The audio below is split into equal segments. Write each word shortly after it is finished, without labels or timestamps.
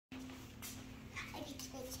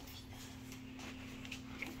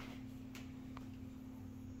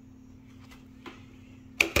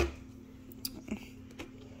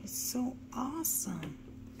so awesome.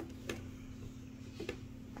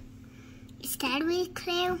 Is that really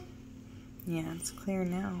clear? Yeah, it's clear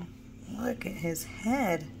now. Look at his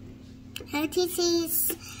head. How to see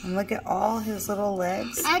his... And look at all his little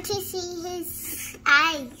legs. How to see his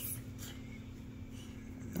eyes?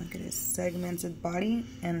 Look at his segmented body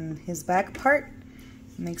and his back part.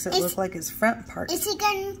 Makes it look like his front part. Is he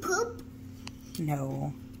gonna poop?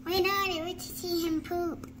 No. Why not? I want to see him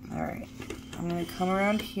poop. Alright, I'm going to come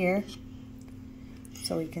around here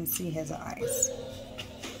so we can see his eyes.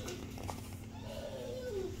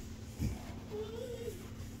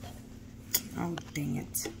 Oh, dang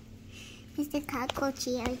it. Mr. Cockroach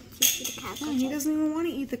here. To see the cockroach. Oh, he doesn't even want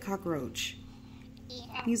to eat the cockroach.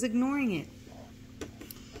 Yeah. He's ignoring it.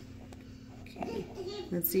 Okay,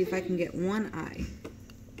 let's see if I can get one eye.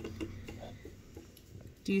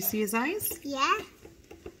 Do you see his eyes? Yeah.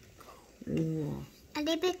 Cool. A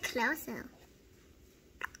little bit closer.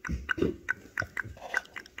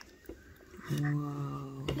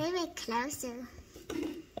 Whoa. A little bit closer.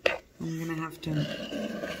 I'm gonna have to...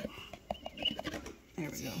 There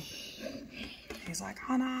we go. He's like,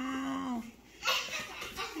 oh no!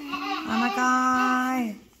 I'm a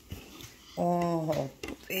guy! Oh,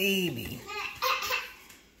 baby.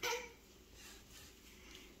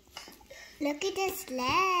 Look at his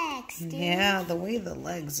legs, dude. Yeah, the way the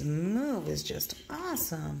legs move is just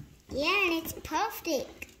awesome. Yeah, and it's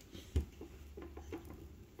perfect.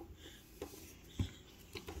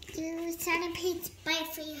 Do centipedes bite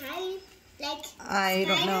free high? Like I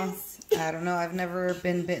don't know. spiders? I don't know. I've never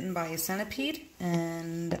been bitten by a centipede,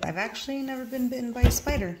 and I've actually never been bitten by a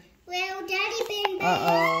spider. Well, Daddy been bitten.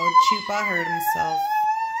 Uh-oh, Chupa hurt himself.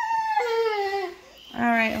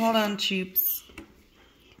 Alright, hold on, Choops.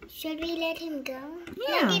 Should we let him go?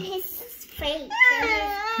 Yeah. Look at his face.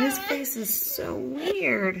 His face is so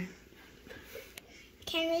weird.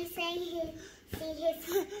 Can we see his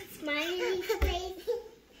smiley face?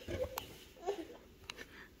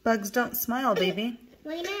 Bugs don't smile, baby.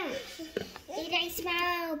 Why not? Did I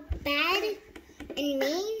smile bad and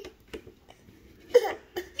mean?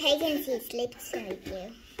 I can see his lips right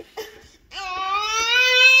there.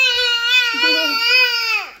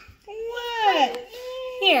 What?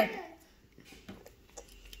 Here.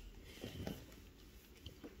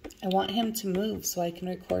 I want him to move so I can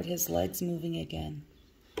record his legs moving again.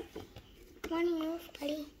 Want to move,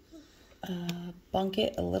 buddy? Bunk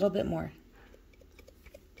it a little bit more.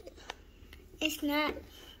 It's not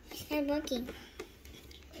working.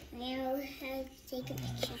 I'll have to take a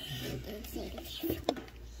picture and save it.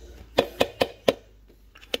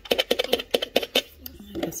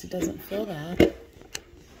 I guess he doesn't feel that.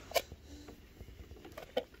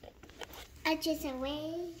 Just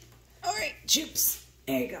away. All right, Choops.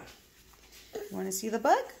 There you go. Want to see the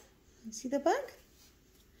bug? You see the bug?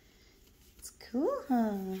 It's cool, huh?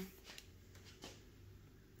 All right.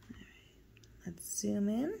 Let's zoom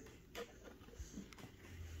in.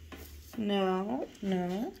 No,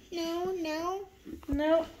 no. No, no.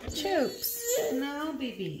 No, Choops. No,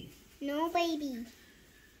 baby. No, baby.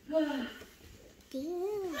 Dude,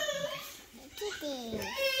 look at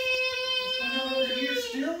this. You're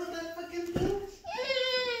still with that fucking thing?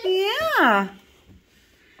 Yeah.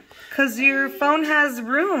 Because your phone has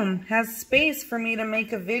room, has space for me to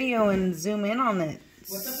make a video and zoom in on it.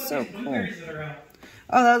 What's up with So these cool. blueberries that are out?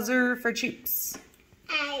 Oh, those are for Choops.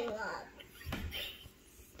 I love.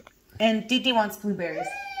 And Titi wants blueberries.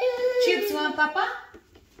 Choops, you want Papa?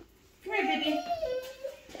 Come here, baby.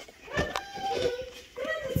 Come on,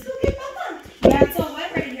 let's go get Papa. Yeah, it's all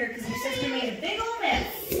wet right here because your sister made a big old mess.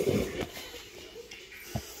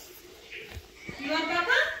 You want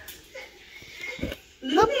Papa?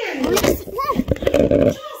 Blueberries.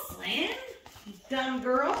 Jocelyn, you dumb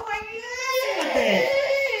girl. Why are you messing with it?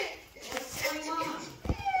 What's going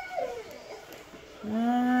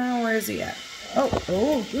on? Where's he at? Oh.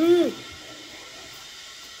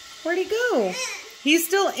 Where'd he go? He's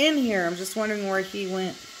still in here. I'm just wondering where he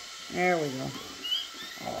went. There we go.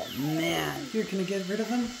 Oh, man. You're gonna get rid of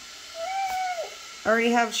him? I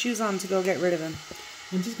already have shoes on to go get rid of him.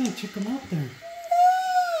 I'm just gonna check him out there.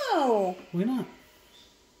 No! Why not?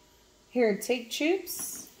 Here, take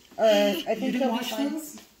Choops. I think You didn't he'll be wash fine.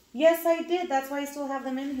 those? Yes, I did. That's why I still have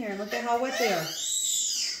them in here. Look at how wet they are.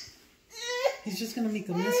 He's just gonna make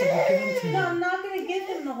a mess if you give him to No, I'm him. not going to give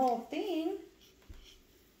him the whole thing.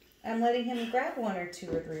 I'm letting him grab 1 or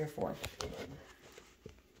 2 or 3 or 4.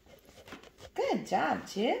 Good job,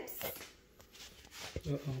 Chips.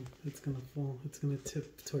 Uh-oh, it's gonna fall. It's gonna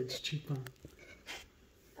tip towards Chupa.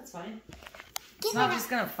 That's fine. It's not just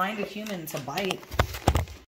going to find a human to bite.